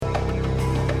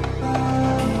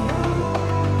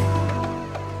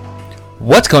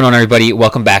What's going on, everybody?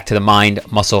 Welcome back to the Mind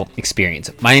Muscle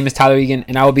Experience. My name is Tyler Egan,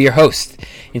 and I will be your host.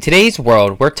 In today's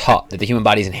world, we're taught that the human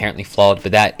body is inherently flawed,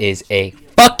 but that is a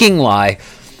fucking lie.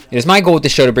 It is my goal with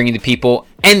this show to bring you the people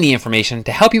and the information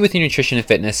to help you with your nutrition and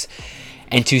fitness,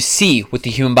 and to see what the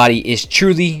human body is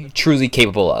truly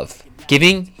capable of,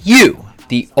 giving you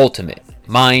the ultimate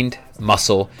mind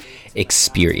muscle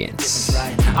experience.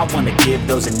 I want to give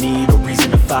those in need a reason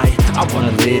to fight. I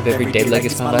want to live every day like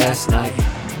it's my last night.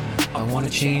 I want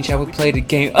to change how we play the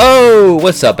game. Oh,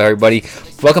 what's up, everybody?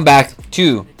 Welcome back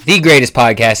to the greatest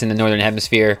podcast in the Northern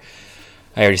Hemisphere.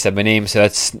 I already said my name, so I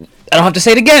don't have to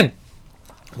say it again.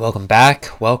 Welcome back.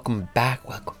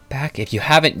 If you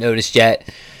haven't noticed yet,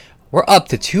 we're up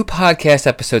to 2 podcast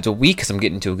episodes a week because I'm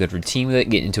getting into a good routine with it,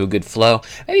 getting into a good flow.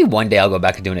 Maybe one day I'll go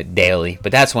back to doing it daily,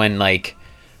 but that's when, I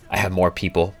have more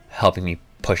people helping me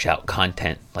push out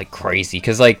content like crazy.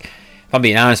 Because, if I'm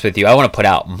being honest with you, I want to put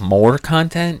out more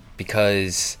content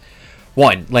because,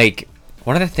 one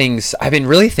of the things I've been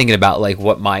really thinking about,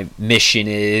 what my mission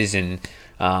is and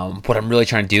what I'm really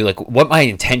trying to do, what my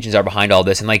intentions are behind all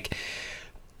this. And,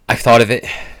 I've thought of it.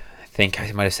 I think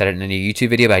I might have said it in a new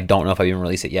YouTube video, but I don't know if I've even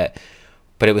released it yet.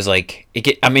 But it was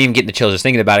I'm even getting the chills just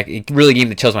thinking about it. It really gave me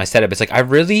the chills when I said it. But it's I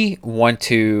really want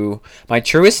to, my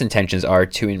truest intentions are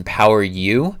to empower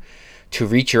you to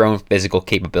reach your own physical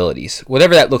capabilities.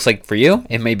 Whatever that looks like for you,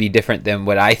 it may be different than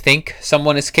what I think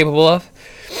someone is capable of.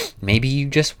 Maybe you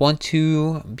just want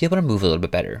to be able to move a little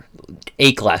bit better.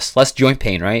 Ache less joint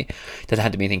pain, right? It doesn't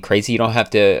have to be anything crazy. You don't have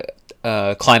to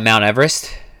climb Mount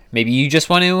Everest. Maybe you just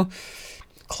want to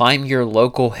climb your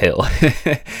local hill.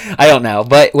 I don't know.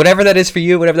 But whatever that is for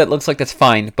you, whatever that looks like, that's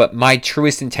fine. But my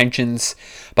truest intentions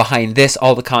behind this,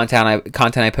 all the content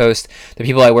I post, the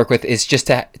people I work with, is just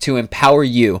to empower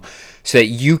you so that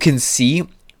you can see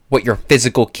what your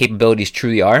physical capabilities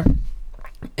truly are.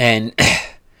 And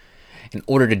in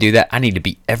order to do that, I need to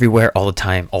be everywhere all the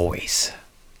time, always.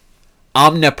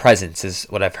 Omnipresence is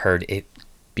what I've heard it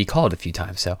be called a few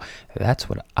times, so that's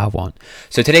what I want.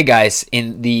 So today, guys,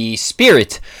 in the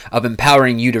spirit of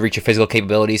empowering you to reach your physical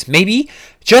capabilities,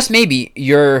 just maybe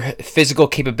your physical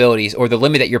capabilities, or the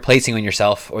limit that you're placing on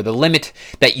yourself, or the limit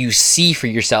that you see for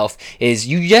yourself, is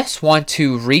you just want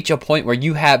to reach a point where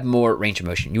you have more range of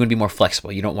motion. You want to be more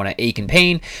flexible. You don't want to ache in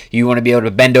pain. You want to be able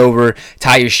to bend over,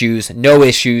 tie your shoes, no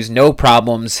issues, no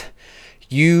problems.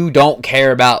 You don't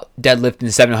care about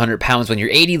deadlifting 700 pounds when you're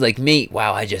 80 like me.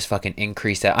 Wow, I just fucking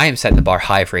increased that. I am setting the bar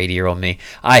high for 80-year-old me.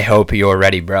 I hope you're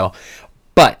ready, bro.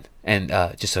 But, I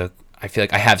feel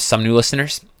like I have some new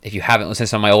listeners. If you haven't listened to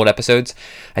some of my old episodes,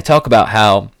 I talk about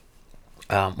how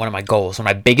one of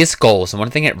my biggest goals, and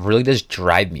one thing that really does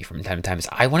drive me from time to time, is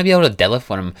I want to be able to deadlift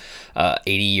when I'm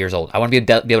 80 years old. I want to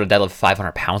be able to deadlift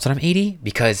 500 pounds when I'm 80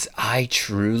 because I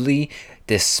truly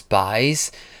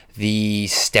despise the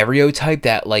stereotype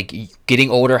that getting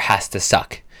older has to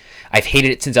suck. I've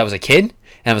hated it since I was a kid,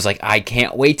 and I was I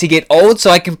can't wait to get old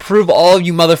so I can prove all of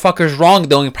you motherfuckers wrong.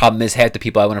 The only problem is half the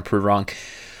people I want to prove wrong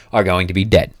are going to be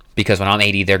dead, because when I'm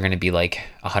 80 they're going to be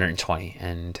 120,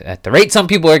 and at the rate some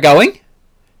people are going,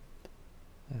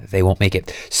 they won't make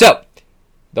it. So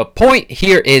the point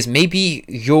here is maybe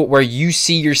where you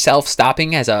see yourself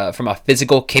stopping from a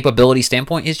physical capability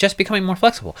standpoint is just becoming more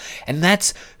flexible. And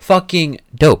that's fucking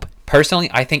dope. Personally,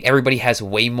 I think everybody has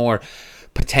way more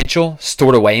potential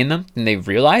stored away in them than they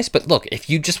realize. But look, if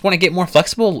you just want to get more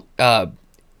flexible,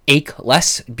 ache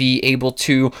less, be able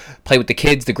to play with the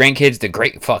kids, the grandkids, the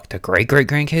great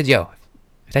grandkids. Yo,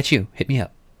 if that's you, hit me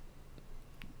up.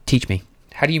 Teach me.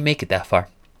 How do you make it that far?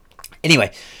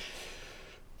 Anyway,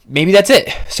 maybe that's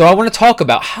it. So I want to talk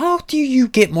about, how do you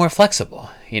get more flexible?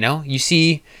 You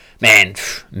see,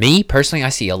 me personally, I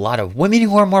see a lot of women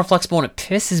who are more flexible, and it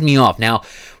pisses me off. Now,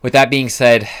 with that being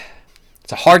said,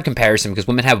 it's a hard comparison because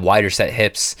women have wider set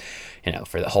hips,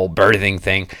 for the whole birthing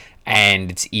thing,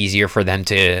 and it's easier for them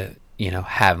to,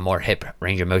 have more hip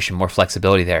range of motion, more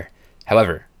flexibility there.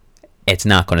 However, it's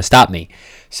not going to stop me.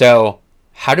 So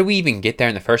how do we even get there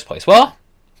in the first place? Well,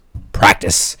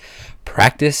 practice. You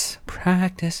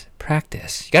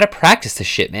gotta practice this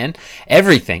shit, man.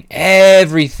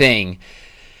 Everything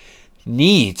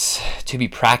needs to be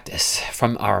practiced,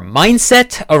 from our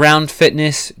mindset around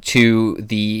fitness to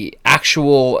the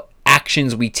actual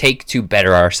actions we take to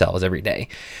better ourselves every day.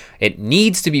 It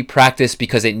needs to be practiced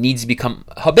because it needs to become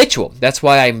habitual. That's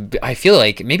why I feel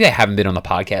like maybe I haven't been on the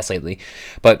podcast lately,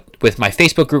 but with my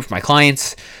Facebook group for my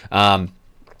clients,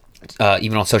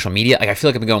 even on social media, I feel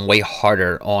like I've been going way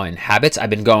harder on habits.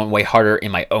 I've been going way harder in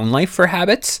my own life for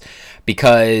habits,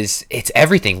 because it's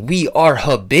everything. We are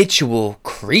habitual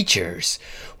creatures.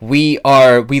 We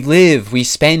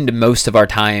spend most of our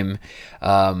time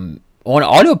on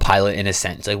autopilot in a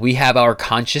sense. Like, we have our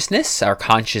consciousness, our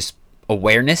conscious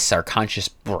awareness, our conscious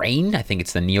brain. I think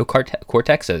it's the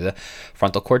neocortex or the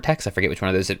frontal cortex. I forget which one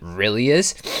of those it really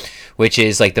is, which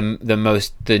is like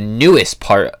the newest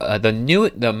part,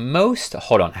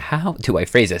 hold on, how do I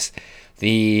phrase this?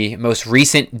 The most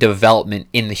recent development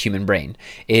in the human brain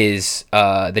is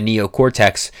the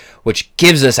neocortex, which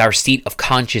gives us our state of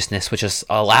consciousness, which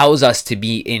allows us to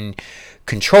be in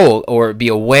control or be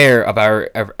aware of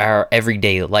our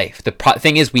everyday life. The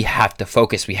thing is, we have to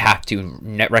focus. We have to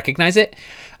recognize it,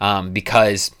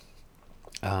 because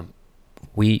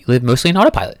we live mostly in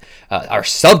autopilot. Our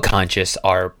subconscious,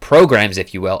 our programs,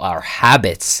 if you will, our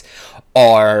habits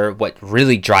are what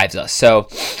really drives us. So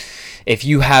if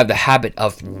you have the habit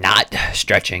of not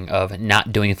stretching, of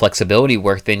not doing flexibility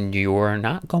work, then you're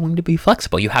not going to be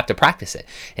flexible. You have to practice it.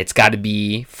 It's got to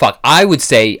be, I would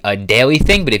say a daily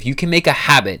thing, but if you can make a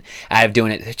habit out of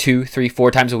doing it 2, 3, 4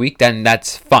 times a week, then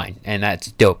that's fine. And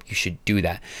that's dope. You should do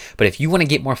that. But if you want to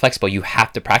get more flexible, you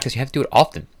have to practice. You have to do it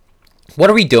often.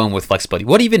 What are we doing with flexibility?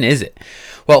 What even is it?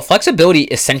 Well, flexibility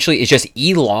essentially is just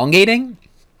elongating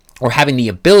or having the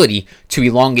ability to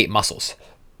elongate muscles.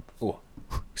 Ooh,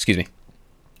 excuse me.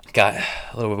 Got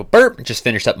a little bit of a burp. Just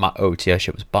finished up my oats. Yeah,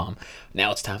 shit was bomb.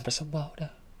 Now it's time for some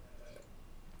water.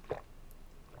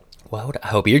 Water. I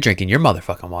hope you're drinking your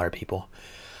motherfucking water, people.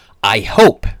 I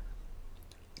hope.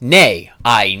 Nay,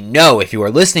 I know if you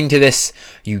are listening to this,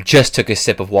 you just took a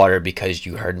sip of water because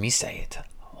you heard me say it.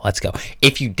 Let's go.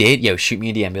 If you did, shoot me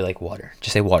a DM. Be like, water.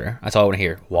 Just say water. That's all I want to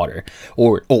hear. Water.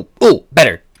 Or,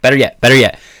 better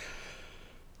yet.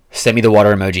 Send me the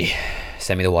water emoji.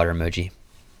 Send me the water emoji.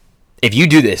 If you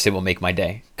do this, it will make my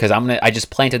day, because I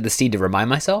just planted the seed to remind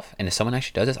myself, and if someone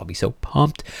actually does this, I'll be so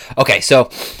pumped. Okay, so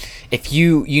if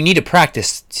you need to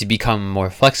practice to become more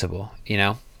flexible,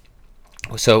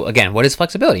 So again, what is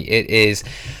flexibility? It is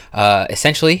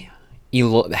essentially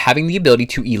having the ability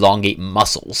to elongate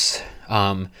muscles.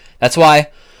 That's why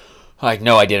I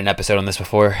know I did an episode on this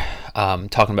before,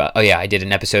 talking about, I did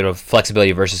an episode of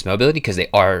flexibility versus mobility, because they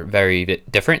are very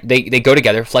different. They go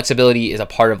together. Flexibility is a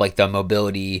part of like the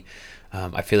mobility,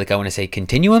 I feel like I want to say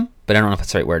continuum, but I don't know if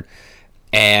that's the right word.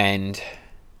 And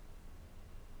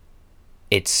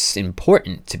it's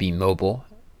important to be mobile.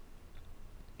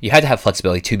 You had to have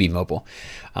flexibility to be mobile.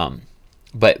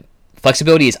 But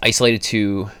flexibility is isolated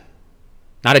to,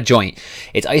 not a joint,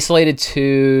 it's isolated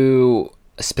to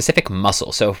a specific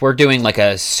muscle. So if we're doing like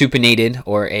a supinated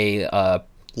or a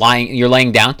you're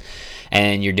laying down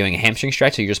and you're doing a hamstring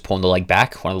stretch, so you're just pulling the leg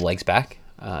back, one of the legs back.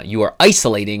 You are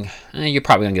isolating, you're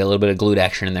probably going to get a little bit of glute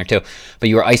action in there too, but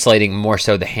you are isolating more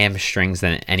so the hamstrings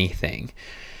than anything.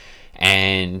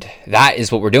 And that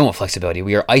is what we're doing with flexibility.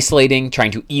 We are isolating, trying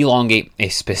to elongate a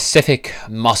specific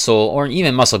muscle, or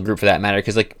even muscle group for that matter.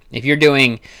 Because like if you're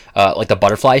doing like the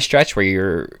butterfly stretch,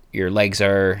 where your legs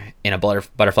are in a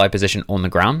butterfly position on the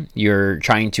ground, you're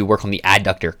trying to work on the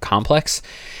adductor complex.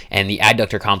 And the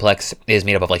adductor complex is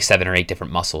made up of like 7 or 8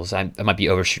 different muscles. I might be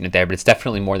overshooting it there, but it's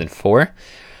definitely more than 4.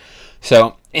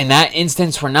 So in that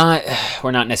instance, we're not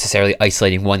necessarily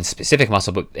isolating one specific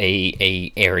muscle, but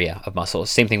a area of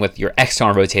muscles. Same thing with your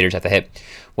external rotators at the hip.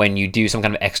 When you do some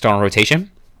kind of external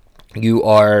rotation, you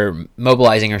are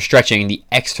mobilizing or stretching the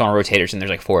external rotators, and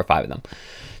there's like 4 or 5 of them.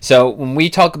 So when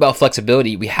we talk about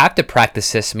flexibility, we have to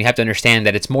practice this, and we have to understand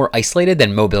that it's more isolated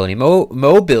than mobility.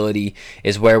 Mobility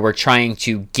is where we're trying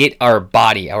to get our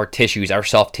body, our tissues, our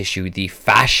soft tissue, the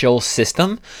fascial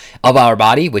system of our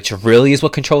body, which really is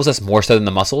what controls us more so than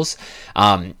the muscles.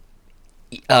 We're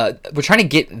trying to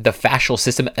get the fascial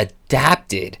system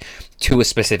adapted to a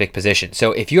specific position.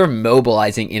 So if you're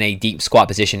mobilizing in a deep squat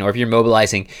position, or if you're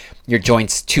mobilizing your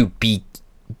joints to be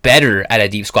better at a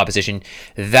deep squat position,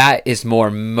 that is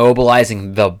more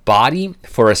mobilizing the body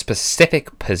for a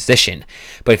specific position.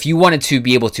 But if you wanted to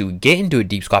be able to get into a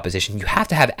deep squat position, you have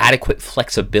to have adequate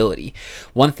flexibility.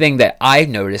 One thing that I've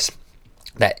noticed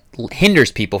that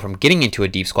hinders people from getting into a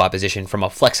deep squat position from a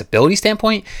flexibility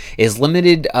standpoint is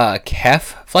limited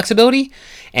calf flexibility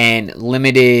and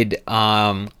limited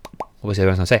what was the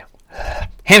other one I was going to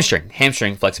say?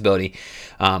 Hamstring flexibility.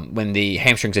 When the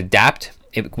hamstrings adapt,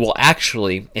 it will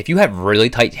actually, if you have really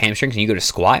tight hamstrings and you go to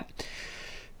squat,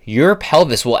 your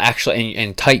pelvis will actually,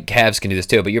 and tight calves can do this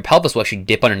too, but your pelvis will actually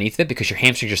dip underneath it because your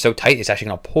hamstrings are so tight, it's actually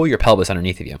going to pull your pelvis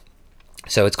underneath of you.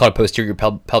 So it's called posterior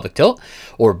pelvic tilt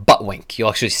or butt wink. You'll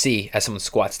actually see as someone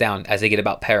squats down, as they get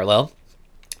about parallel.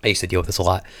 I used to deal with this a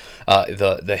lot.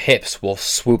 The hips will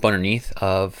swoop underneath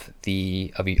of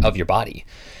your body,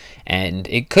 and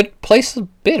it could place a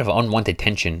bit of unwanted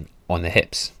tension on the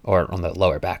hips or on the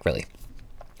lower back, really.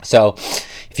 So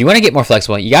if you want to get more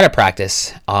flexible, you got to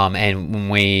practice. And when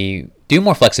we do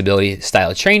more flexibility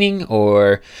style training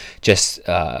or just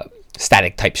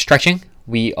static type stretching,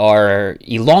 we are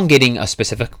elongating a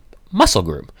specific muscle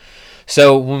group.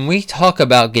 So when we talk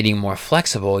about getting more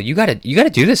flexible, you gotta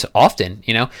do this often.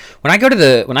 You know, when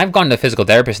I've gone to a physical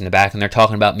therapist in the back and they're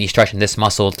talking about me stretching this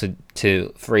muscle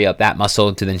to free up that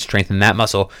muscle to then strengthen that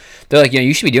muscle, they're like,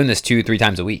 you should be doing this 2-3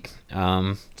 times a week.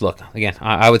 Look, again,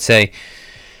 I would say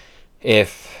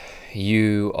if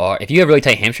you have really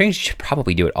tight hamstrings, you should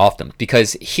probably do it often,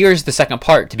 because here's the second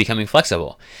part to becoming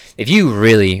flexible. If you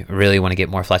really, really want to get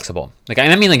more flexible,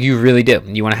 I mean you really do,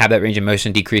 you want to have that range of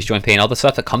motion, decrease joint pain, all the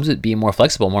stuff that comes with being more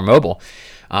flexible, more mobile,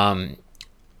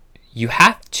 you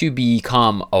have to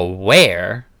become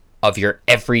aware of your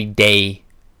everyday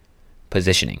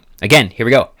positioning. Again, here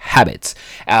we go, habits.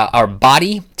 Our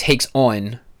body takes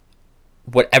on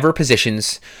whatever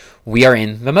positions we are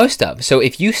in the most of. So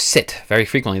if you sit very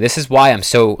frequently, this is why I'm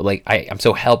so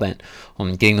hell-bent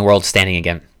on getting the world standing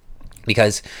again.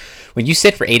 Because when you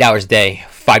sit for 8 hours a day,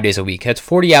 5 days a week, that's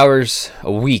 40 hours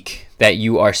a week that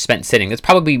you are spent sitting. That's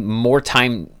probably more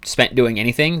time spent doing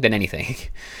anything than anything.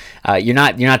 You're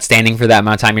not standing for that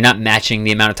amount of time. You're not matching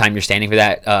the amount of time you're standing for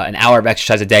that. An hour of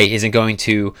exercise a day isn't going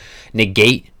to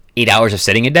negate 8 hours of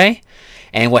sitting a day.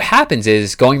 And what happens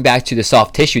is, going back to the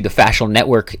soft tissue, the fascial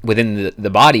network within the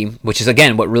body, which is,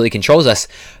 again, what really controls us,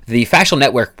 the fascial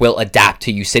network will adapt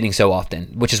to you sitting so often,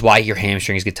 which is why your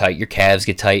hamstrings get tight, your calves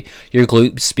get tight, your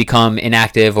glutes become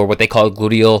inactive, or what they call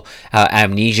gluteal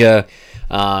amnesia.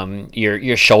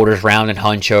 Your shoulders round and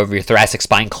hunch over, your thoracic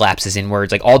spine collapses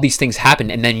inwards. All these things happen,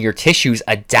 and then your tissues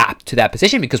adapt to that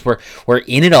position because we're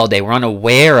in it all day. We're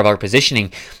unaware of our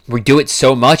positioning. We do it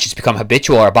so much, it's become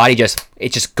habitual. Our body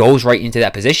just goes right into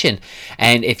that position.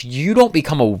 And if you don't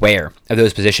become aware of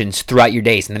those positions throughout your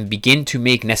days and then begin to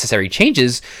make necessary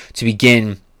changes to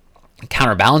begin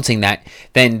counterbalancing that,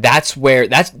 then that's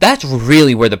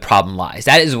really where the problem lies.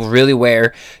 That is really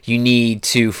where you need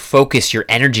to focus your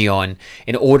energy on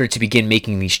in order to begin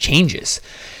making these changes.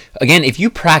 Again, if you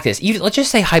practice, even let's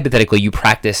just say hypothetically you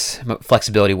practice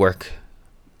flexibility work,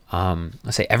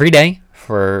 let's say every day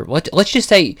for let's just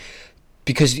say,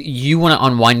 because you want to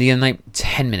unwind the other night,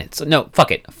 10 minutes. No,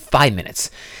 fuck it, 5 minutes.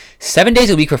 7 days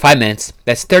a week for 5 minutes,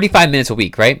 that's 35 minutes a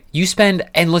week, right? You spend,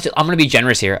 and I'm going to be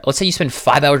generous here. Let's say you spend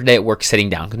 5 hours a day at work sitting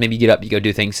down, because maybe you get up, you go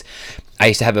do things. I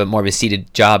used to have more of a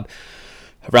seated job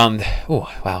around,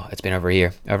 it's been over a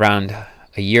year. Around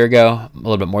a year ago, a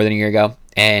little bit more than a year ago.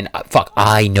 And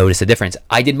I noticed a difference.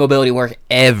 I did mobility work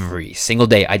every single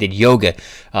day. I did yoga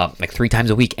 3 times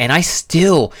a week. And I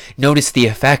still noticed the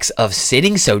effects of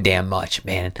sitting so damn much.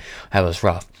 Man, that was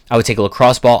rough. I would take a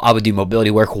lacrosse ball. I would do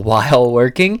mobility work while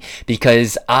working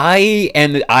because I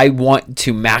want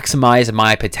to maximize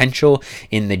my potential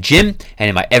in the gym and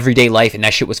in my everyday life. And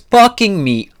that shit was fucking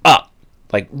me up,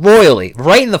 royally,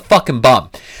 right in the fucking bum.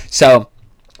 So,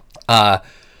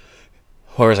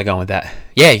 where was I going with that?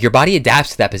 Yeah, your body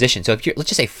adapts to that position. So if let's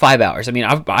just say 5 hours. I mean,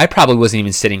 I probably wasn't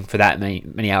even sitting for that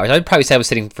many hours. I'd probably say I was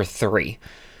sitting for 3,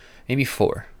 maybe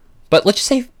 4. But let's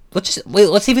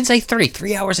even say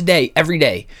 3 hours a day, every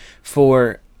day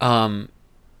for,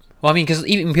 because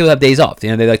even people have days off,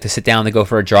 they like to sit down, they go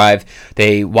for a drive,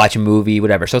 they watch a movie,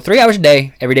 whatever. So 3 hours a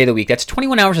day, every day of the week, that's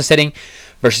 21 hours of sitting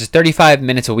versus 35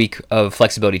 minutes a week of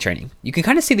flexibility training. You can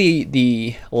kind of see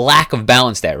the lack of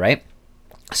balance there, right?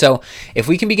 So if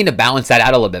we can begin to balance that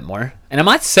out a little bit more, and I'm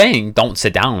not saying don't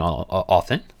sit down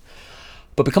often,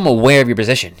 but become aware of your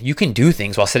position. You can do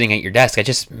things while sitting at your desk. I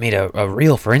just made a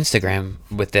reel for Instagram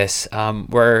with this,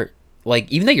 where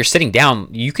even though you're sitting down,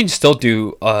 you can still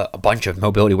do a bunch of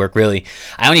mobility work, really.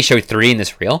 I only showed 3 in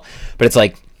this reel, but it's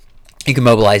you can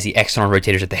mobilize the external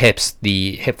rotators at the hips,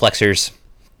 the hip flexors.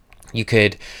 You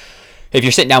could, if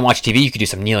you're sitting down watching TV, you could do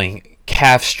some kneeling,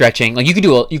 calf stretching. You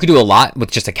could do a lot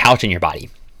with just a couch in your body.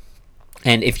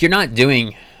 And if you're not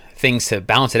doing things to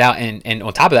balance it out, and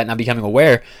on top of that, not becoming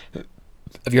aware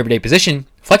of your everyday position,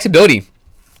 flexibility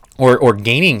or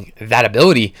gaining that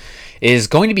ability is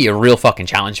going to be a real fucking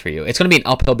challenge for you. It's going to be an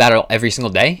uphill battle every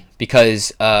single day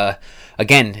because,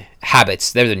 again,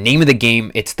 habits, they're the name of the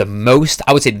game. It's the most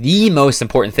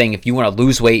important thing if you want to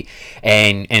lose weight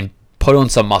and put on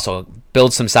some muscle,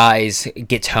 build some size,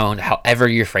 get toned, however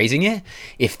you're phrasing it.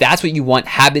 If that's what you want,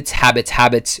 habits,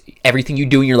 everything you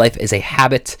do in your life is a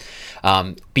habit.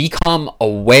 Become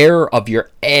aware of your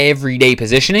everyday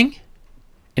positioning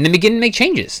and then begin to make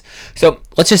changes. So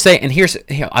let's just say, and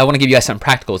I want to give you guys something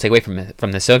practical to take away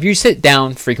from this. So if you sit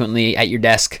down frequently at your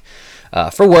desk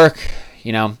for work,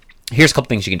 here's a couple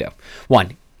things you can do.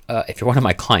 One, if you're one of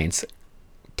my clients,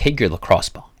 take your lacrosse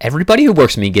ball. Everybody who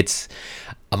works with me gets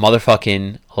a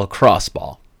motherfucking lacrosse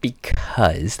ball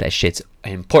because that shit's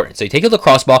important. So you take your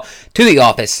lacrosse ball to the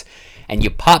office and you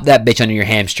pop that bitch under your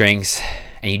hamstrings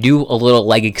and you do a little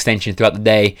leg extension throughout the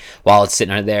day while it's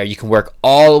sitting under there. You can work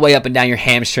all the way up and down your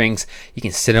hamstrings. You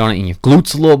can sit on it in your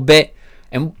glutes a little bit.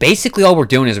 And basically all we're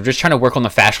doing is we're just trying to work on the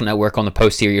fascial network on the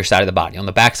posterior side of the body, on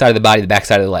the back side of the body, the back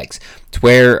side of the legs. It's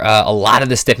where a lot of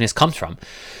the stiffness comes from.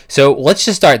 So let's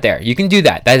just start there. You can do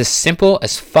that. That is simple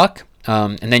as fuck.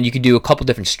 And then you can do a couple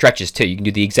different stretches too. You can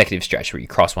do the executive stretch where you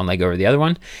cross one leg over the other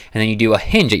one. And then you do a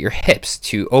hinge at your hips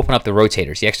to open up the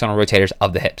rotators, the external rotators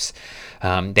of the hips.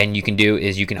 Then you can do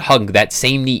is you can hug that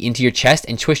same knee into your chest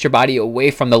and twist your body away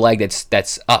from the leg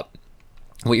that's up.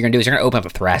 What you're going to do is you're going to open up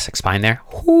the thoracic spine there.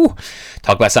 Whew.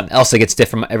 Talk about something else that gets stiff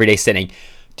from everyday sitting.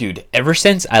 Dude, ever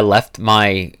since I left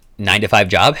my 9-to-5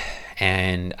 job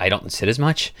and I don't sit as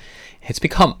much, it's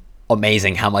become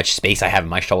amazing how much space I have in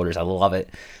my shoulders. I love it.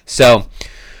 So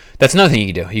that's another thing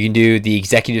you can do. You can do the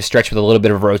executive stretch with a little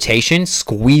bit of rotation.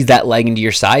 Squeeze that leg into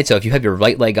your side. So if you have your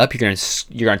right leg up, you're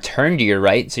gonna turn to your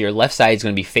right. So your left side is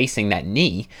going to be facing that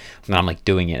knee. And I'm like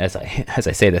doing it as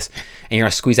I say this. And you're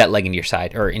going to squeeze that leg into your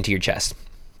side or into your chest.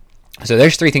 So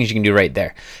there's 3 things you can do right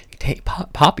there. You take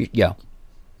pop your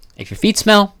If your feet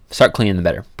smell, start cleaning them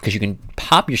better because you can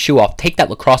pop your shoe off, take that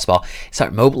lacrosse ball,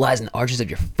 start mobilizing the arches of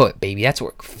your foot, baby. That's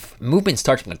where movement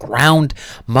starts from the ground,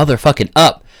 motherfucking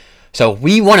up. So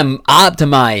we want to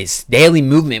optimize daily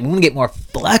movement. We want to get more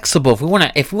flexible. If we want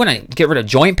to get rid of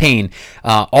joint pain,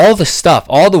 all the stuff,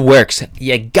 all the works,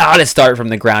 you gotta start from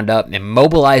the ground up and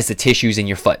mobilize the tissues in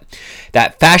your foot.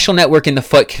 That fascial network in the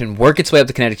foot can work its way up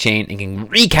the kinetic chain and can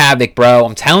wreak havoc, bro.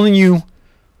 I'm telling you,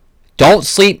 don't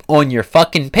sleep on your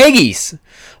fucking piggies.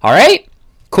 All right,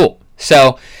 cool.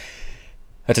 So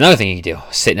that's another thing you can do.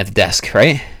 Sitting at the desk,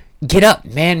 right? Get up,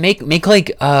 man. Make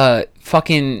like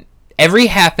fucking. Every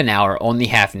half an hour, only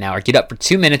half an hour, get up for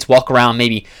 2 minutes, walk around,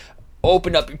 maybe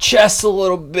open up your chest a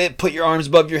little bit, put your arms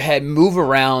above your head, move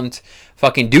around,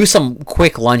 fucking do some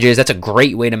quick lunges. That's a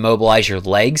great way to mobilize your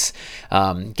legs,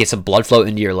 get some blood flow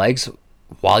into your legs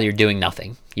while you're doing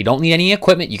nothing. You don't need any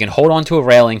equipment. You can hold on to a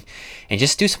railing and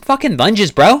just do some fucking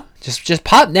lunges, bro. Just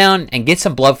pop down and get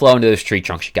some blood flow into those tree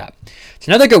trunks you got. It's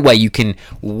another good way you can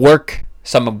work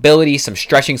some mobility, some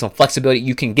stretching, some flexibility.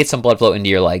 You can get some blood flow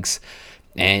into your legs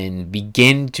and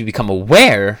begin to become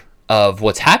aware of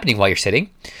what's happening while you're sitting,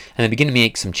 and then begin to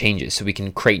make some changes so we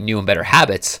can create new and better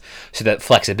habits so that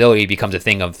flexibility becomes a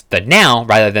thing of the now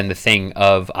rather than the thing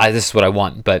of this is what I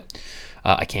want, but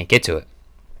I can't get to it.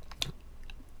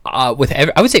 I would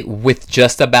say with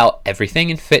just about everything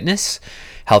in fitness,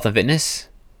 health and fitness,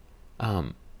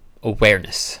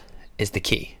 awareness is the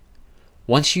key.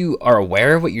 Once you are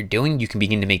aware of what you're doing, you can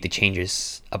begin to make the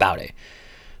changes about it.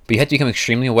 But you have to become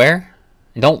extremely aware.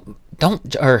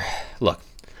 Look,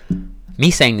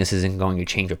 me saying this isn't going to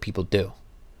change what people do,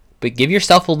 but give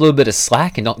yourself a little bit of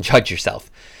slack and don't judge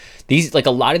yourself. A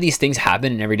lot of these things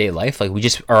happen in everyday life. Like we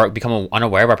just become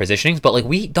unaware of our positionings, but like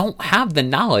we don't have the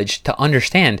knowledge to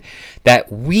understand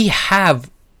that we have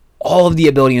all of the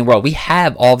ability in the world. We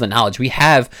have all the knowledge. We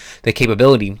have the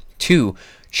capability to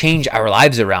change our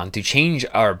lives around, to change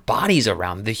our bodies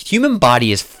around. The human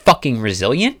body is fucking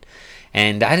resilient.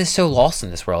 And that is so lost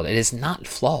in this world. It is not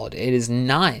flawed. It is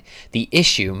not the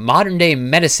issue. Modern day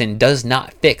medicine does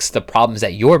not fix the problems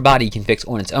that your body can fix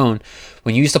on its own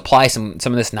when you just apply some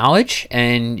of this knowledge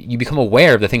and you become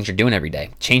aware of the things you're doing every day.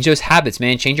 Change those habits,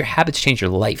 man. Change your habits, change your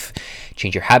life.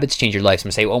 Change your habits, change your life. So I'm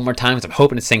going to say it one more time because I'm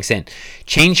hoping it sinks in.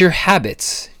 Change your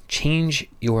habits, change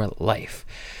your life.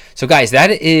 So guys,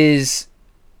 that is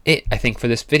it, I think, for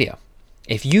this video.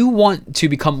 If you want to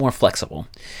become more flexible,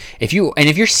 if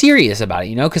you're serious about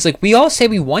it, because like we all say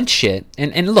we want shit,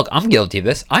 and look, I'm guilty of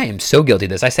this. I am so guilty of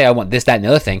this. I say I want this, that, and the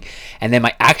other thing, and then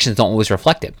my actions don't always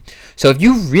reflect it. So if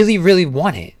you really, really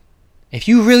want it, if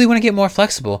you really want to get more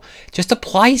flexible, just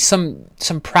apply some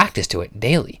practice to it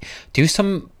daily. Do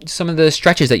some of the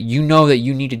stretches that you know that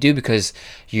you need to do because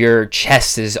your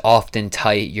chest is often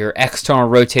tight, your external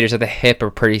rotators of the hip are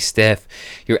pretty stiff,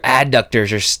 your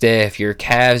adductors are stiff, your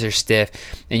calves are stiff,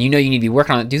 and you know you need to be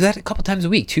working on it. Do that a couple times a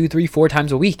week, 2, 3, 4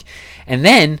 times a week, and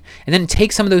then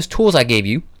take some of those tools I gave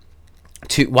you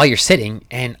while you're sitting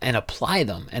and apply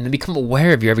them, and then become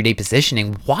aware of your everyday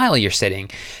positioning while you're sitting,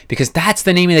 because that's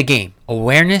the name of the game.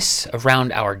 Awareness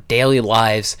around our daily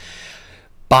lives.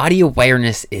 Body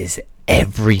awareness is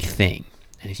everything.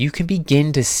 And if you can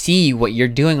begin to see what you're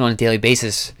doing on a daily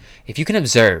basis, if you can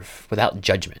observe without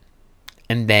judgment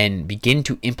and then begin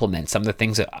to implement some of the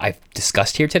things that I've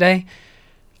discussed here today,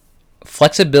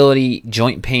 flexibility,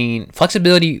 joint pain,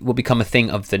 flexibility will become a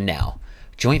thing of the now.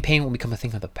 joint pain will become a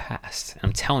thing of the past. And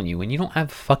I'm telling you, when you don't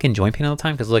have fucking joint pain all the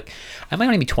time, because look, I might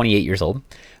only be 28 years old,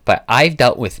 but I've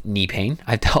dealt with knee pain.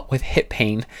 I've dealt with hip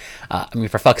pain. I mean,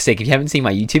 for fuck's sake, if you haven't seen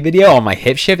my YouTube video on my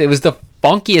hip shift, it was the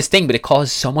funkiest thing, but it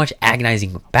caused so much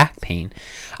agonizing back pain.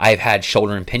 I've had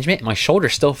shoulder impingement. My shoulder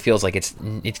still feels like it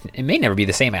may never be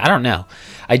the same. I don't know.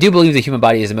 I do believe the human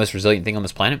body is the most resilient thing on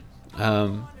this planet.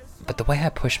 But the way I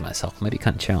push myself might be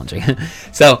kind of challenging.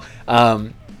 So,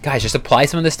 guys, just apply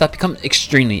some of this stuff. Become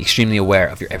extremely, extremely aware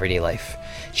of your everyday life.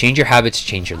 Change your habits,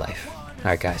 change your life. All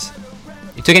right, guys.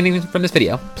 If you took anything from this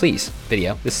video, please,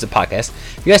 this is a podcast.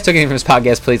 If you guys took anything from this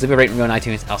podcast, please leave a rating and review on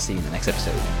iTunes. I'll see you in the next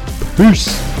episode.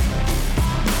 Peace.